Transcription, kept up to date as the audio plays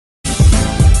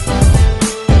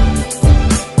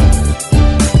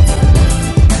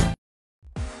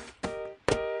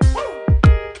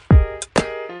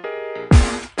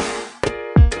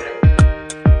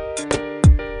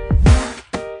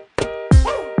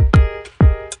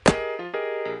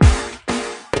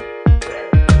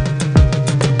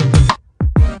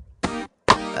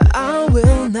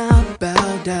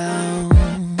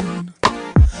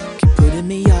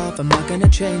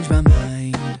change my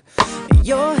mind.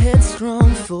 You're headstrong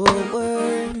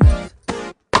forward,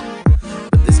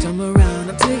 but this time around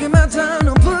I'm taking my time.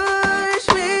 Don't push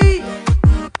me,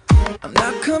 I'm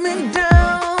not coming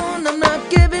down, I'm not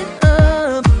giving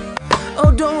up.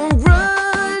 Oh, don't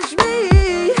rush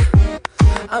me,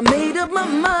 I made up my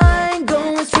mind,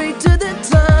 going straight to the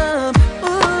top.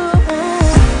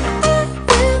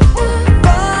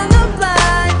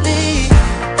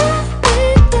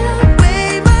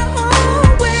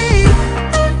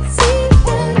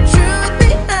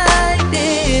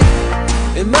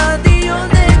 Am I the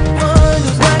only one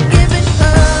who's not giving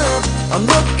up? I'm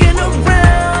looking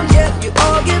around, yeah, you're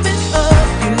all giving up.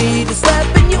 You need a slap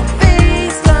in your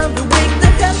face, time to wake the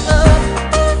hell up.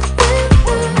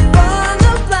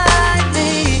 Follow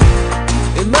blindly.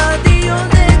 Am I the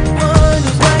only one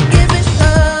who's not giving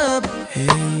up?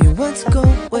 Hey, what's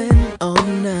going on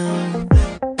now?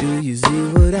 Do you see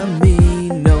what I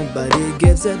mean? Nobody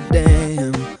gives a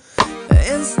damn,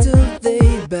 and still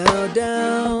they bow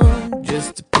down,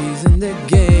 just appeasing the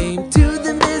game.